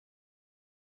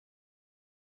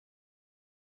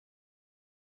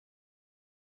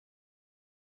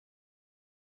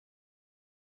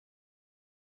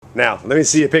Now, let me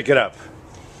see you pick it up.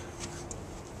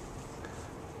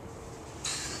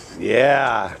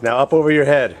 Yeah. Now up over your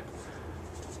head.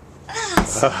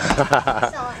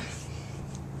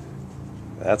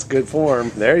 That's good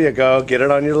form. There you go. Get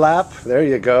it on your lap. There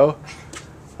you go.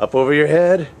 Up over your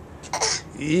head.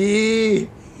 Yee.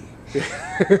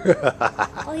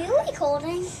 Are you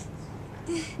recording?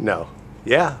 No.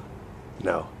 Yeah.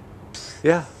 No.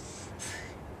 Yeah.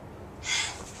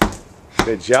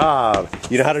 Good job.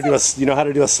 You know how to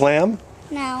do a slam?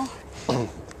 No.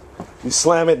 You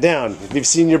slam it down. You've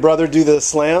seen your brother do the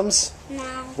slams? No.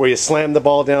 Where you slam the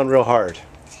ball down real hard.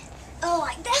 Oh,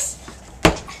 like this?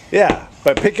 Yeah,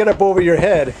 but pick it up over your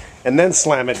head and then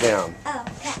slam it down. Oh,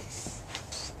 okay.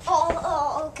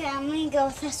 Oh, okay. I'm gonna go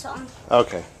with this one.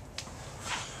 Okay.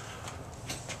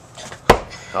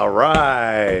 All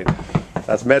right.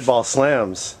 That's med ball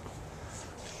slams.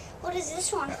 What is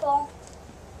this one for?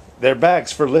 They're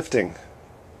bags for lifting.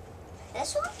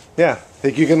 This one? Yeah.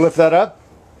 Think you can lift that up?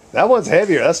 That one's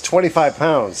heavier. That's 25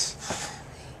 pounds.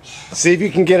 See if you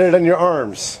can get it on your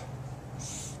arms.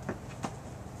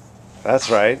 That's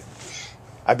right.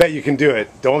 I bet you can do it.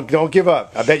 Don't give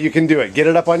up. I bet you can do it. Get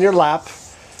it up on your lap.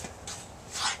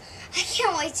 I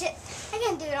can't wait to. I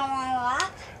can do it on my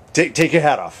lap. Take your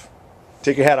hat off.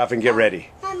 Take your hat off and get ready.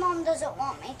 My mom doesn't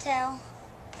want me to.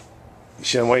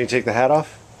 She doesn't want you to take the hat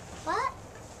off? What?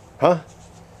 Huh?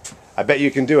 I bet you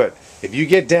can do it. If you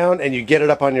get down and you get it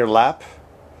up on your lap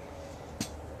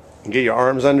and get your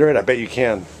arms under it, I bet you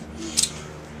can.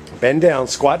 Bend down,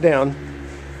 squat down.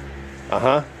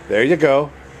 Uh-huh. There you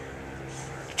go.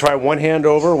 Try one hand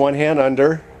over, one hand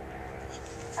under.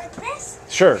 Like this?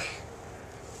 Sure.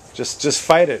 Just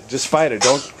fight it. Just fight it.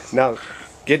 Don't now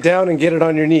get down and get it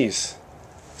on your knees.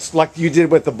 It's like you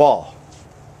did with the ball.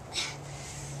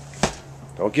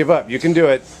 Don't give up. You can do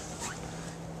it.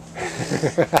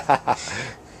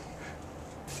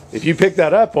 If you pick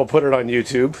that up, we'll put it on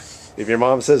YouTube. If your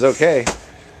mom says okay.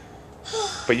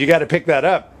 But you got to pick that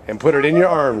up and put it in your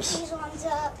arms. These ones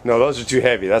up. No, those are too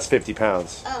heavy. That's 50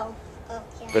 pounds. Oh,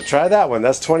 okay. But try that one.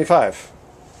 That's 25.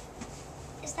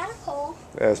 Is that a pole?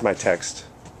 That's my text.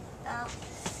 Oh.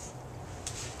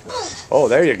 Oh,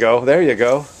 there you go. There you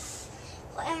go.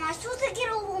 Well, am I supposed to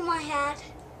get over my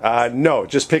head? No,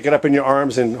 just pick it up in your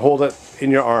arms and hold it in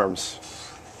your arms.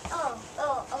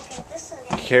 Oh, okay. This is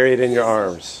Carry it in your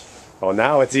arms. Oh,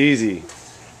 now it's easy.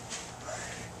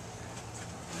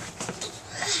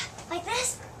 like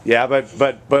this? Yeah,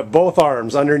 but both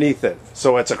arms underneath it,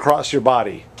 so it's across your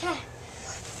body. Okay.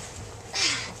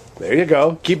 There you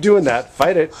go. Keep doing that.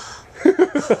 Fight it.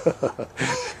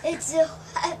 It's so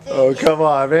heavy. Oh, come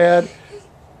on, man.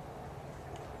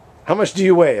 How much do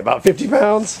you weigh? About 50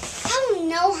 pounds? I don't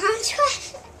know how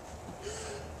much.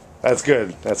 That's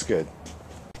good. That's good.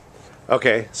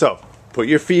 Okay, so put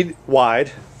your feet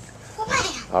wide.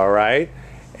 All right.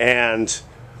 And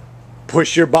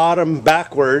push your bottom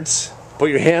backwards. Put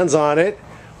your hands on it.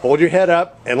 Hold your head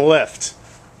up and lift.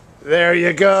 There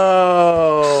you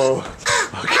go.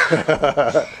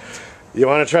 Okay. You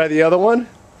want to try the other one?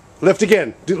 Lift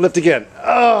again. Lift again.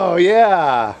 Oh,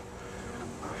 yeah.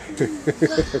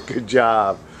 Good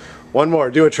job. One more.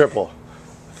 Do a triple.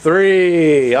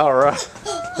 3. All right.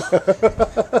 Try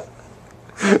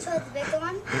the big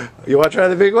one. You want to try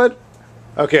the big one?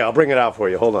 Okay, I'll bring it out for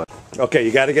you. Hold on. Okay,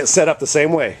 you got to get set up the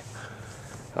same way.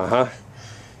 Uh-huh.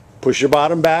 Push your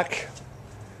bottom back.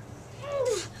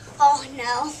 Oh,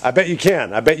 no. I bet you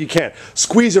can. I bet you can.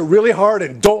 Squeeze it really hard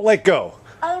and don't let go.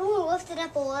 I want to lift it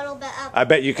up a little bit up. I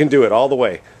bet you can do it all the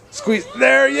way. Squeeze.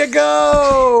 There you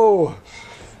go.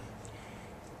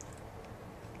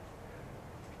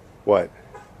 What?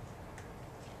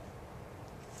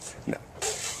 No.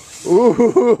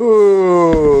 Ooh,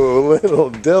 little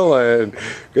Dylan.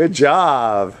 Good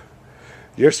job.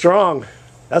 You're strong.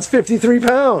 That's 53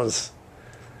 pounds.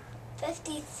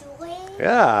 53?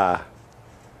 Yeah.